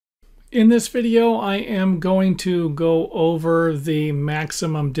In this video, I am going to go over the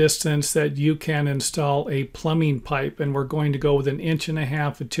maximum distance that you can install a plumbing pipe, and we're going to go with 1.5 inches,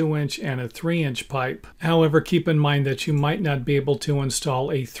 a 2-inch, and a 3-inch pipe. However, keep in mind that you might not be able to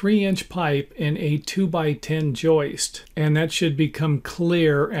install a 3-inch pipe in a 2x10 joist, and that should become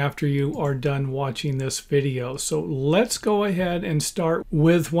clear after you are done watching this video. So let's go ahead and start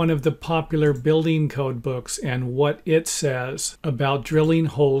with one of the popular building code books and what it says about drilling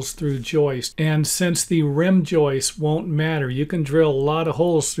holes through joist. And since the rim joist won't matter, you can drill a lot of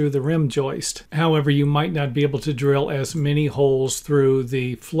holes through the rim joist. However, you might not be able to drill as many holes through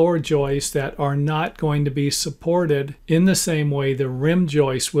the floor joist that are not going to be supported in the same way the rim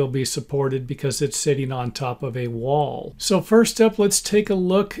joist will be supported because it's sitting on top of a wall. So first up, let's take a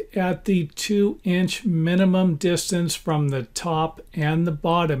look at the 2-inch minimum distance from the top and the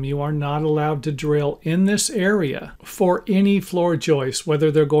bottom. You are not allowed to drill in this area for any floor joist, whether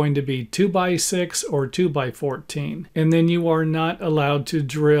they're going to be 2x6 or 2x14. And then you are not allowed to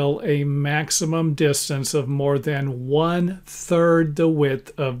drill a maximum distance of more than 1/3 the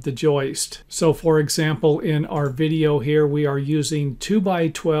width of the joist. So for example, in our video here, we are using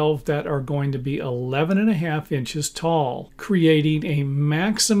 2x12 that are going to be 11.5 inches tall, creating a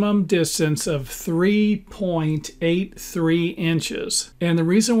maximum distance of 3.83 inches. And the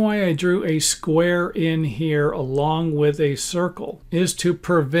reason why I drew a square in here along with a circle is to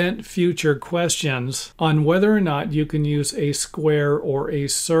prevent future questions on whether or not you can use a square or a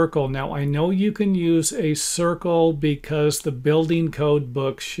circle. Now, I know you can use a circle because the building code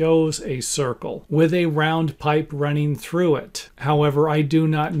book shows a circle with a round pipe running through it. However, I do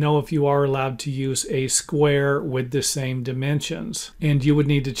not know if you are allowed to use a square with the same dimensions, and you would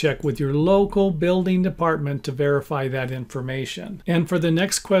need to check with your local building department to verify that information. And for the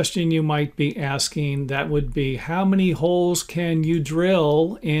next question you might be asking, that would be, how many holes can you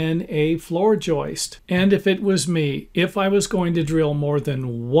drill in a floor joist? And if it was me, if I was going to drill more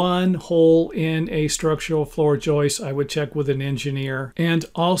than one hole in a structural floor joist, I would check with an engineer. And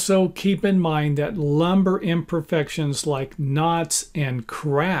also keep in mind that lumbar imperfections like knots and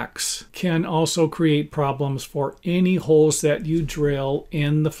cracks can also create problems for any holes that you drill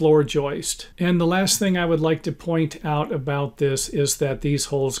in the floor joist. And the last thing I would like to point out about this is that these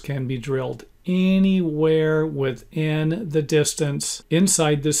holes can be drilled anywhere within the distance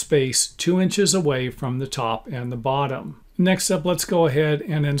inside the space 2 inches away from the top and the bottom. Next up, let's go ahead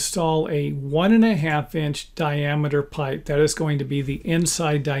and install a 1.5 inch diameter pipe. That is going to be the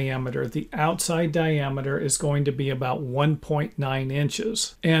inside diameter. The outside diameter is going to be about 1.9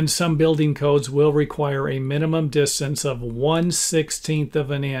 inches. And some building codes will require a minimum distance of 1/16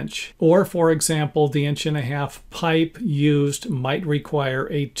 of an inch. Or for example, the 1.5 inch pipe used might require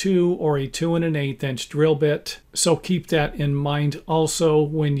a 2 or a 2 1/8 inch drill bit. So keep that in mind also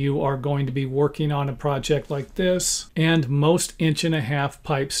when you are going to be working on a project like this. And most 1.5 inch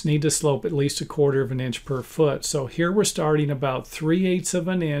pipes need to slope at least 1/4 of an inch per foot. So here we're starting about 3/8 of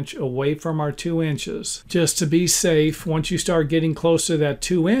an inch away from our 2 inches. Just to be safe, once you start getting close to that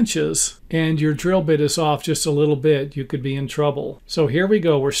 2 inches and your drill bit is off just a little bit, you could be in trouble. So here we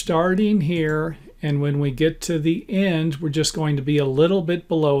go. We're starting here. And when we get to the end, we're just going to be a little bit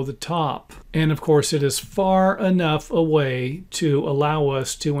below the top. And of course, it is far enough away to allow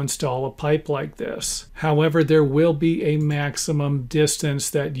us to install a pipe like this. However, there will be a maximum distance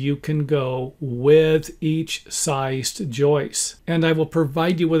that you can go with each sized joist. And I will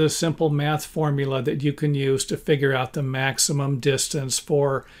provide you with a simple math formula that you can use to figure out the maximum distance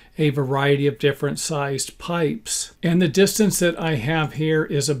for a variety of different sized pipes. And the distance that I have here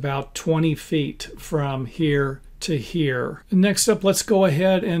is about 20 feet from here to here. Next up, let's go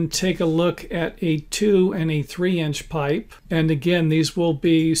ahead and take a look at a 2 and a 3-inch pipe. And again, these will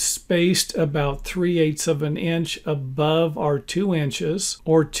be spaced about 3/8 of an inch above our 2 inches,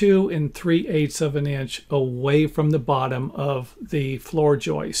 or 2 3/8 of an inch away from the bottom of the floor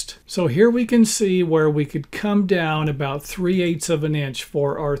joist. So here we can see where we could come down about 3/8 of an inch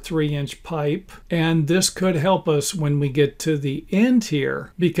for our 3-inch pipe. And this could help us when we get to the end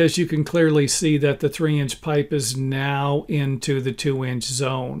here, because you can clearly see that the 3-inch pipe is now into the 2-inch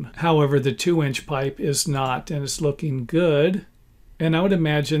zone. However, the 2-inch pipe is not, and it's looking good. And I would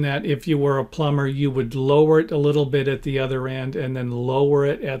imagine that if you were a plumber, you would lower it a little bit at the other end and then lower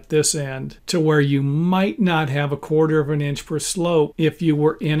it at this end to where you might not have 1/4 of an inch per slope if you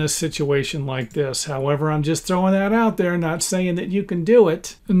were in a situation like this. However, I'm just throwing that out there, not saying that you can do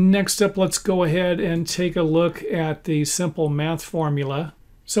it. Next up, let's go ahead and take a look at the simple math formula.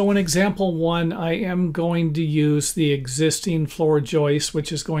 So in example 1, I am going to use the existing floor joist,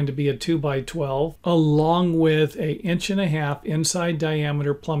 which is going to be a 2x12, along with an 1.5 inch inside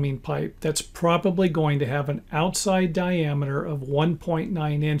diameter plumbing pipe. That's probably going to have an outside diameter of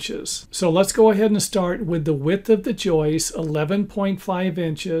 1.9 inches. So let's go ahead and start with the width of the joist, 11.5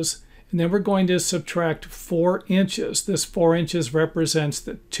 inches. And then we're going to subtract 4 inches. This 4 inches represents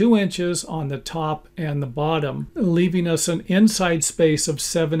the 2 inches on the top and the bottom, leaving us an inside space of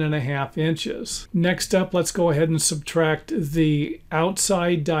 7.5 inches. Next up, let's go ahead and subtract the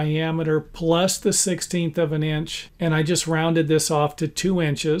outside diameter plus the 1/16 of an inch. And I just rounded this off to 2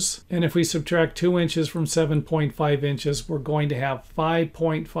 inches. And if we subtract 2 inches from 7.5 inches, we're going to have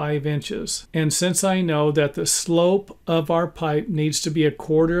 5.5 inches. And since I know that the slope of our pipe needs to be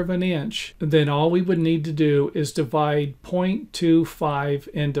 1/4 of an inch, then all we would need to do is divide 0.25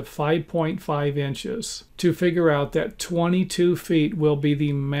 into 5.5 inches to figure out that 22 feet will be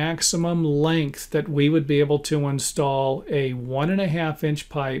the maximum length that we would be able to install a 1.5 inch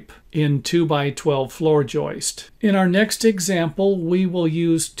pipe in 2x12 floor joist. In our next example, we will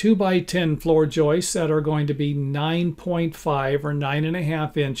use 2x10 floor joists that are going to be 9.5 or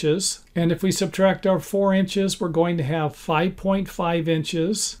 9.5 inches. And if we subtract our 4 inches, we're going to have 5.5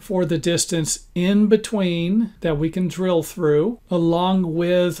 inches for the distance in between that we can drill through, along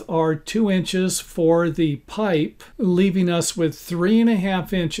with our 2 inches for the pipe, leaving us with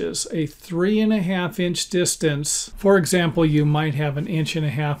 3.5 inches, a 3.5 inch distance. For example, you might have 1.5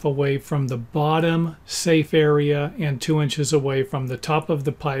 inches away from the bottom safe area and 2 inches away from the top of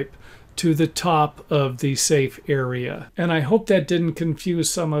the pipe to the top of the safe area. And I hope that didn't confuse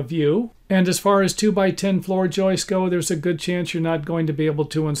some of you. And as far as 2x10 floor joists go, there's a good chance you're not going to be able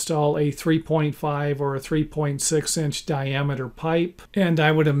to install a 3.5 or a 3.6 inch diameter pipe. And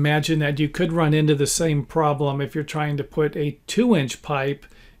I would imagine that you could run into the same problem if you're trying to put a 2-inch pipe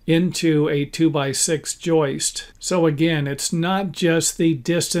into a 2x6 joist. So again, it's not just the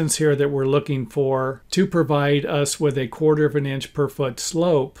distance here that we're looking for to provide us with a 1/4 of an inch per foot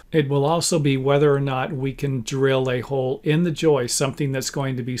slope. It will also be whether or not we can drill a hole in the joist, something that's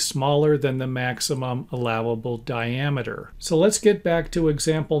going to be smaller than the maximum allowable diameter. So let's get back to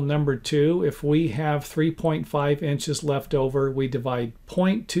example number 2. If we have 3.5 inches left over, we divide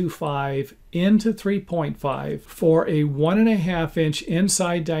 0.25 into 3.5. For a 1.5 inch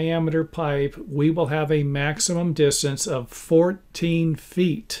inside diameter pipe, we will have a maximum distance of 14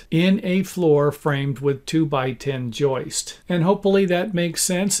 feet in a floor framed with 2x10 joist. And hopefully that makes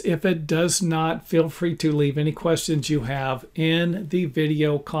sense. If it does not, feel free to leave any questions you have in the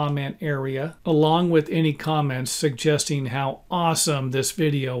video comment area, along with any comments suggesting how awesome this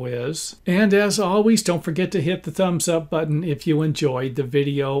video is. And as always, don't forget to hit the thumbs up button if you enjoyed the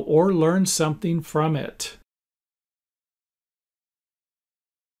video or learned something from it.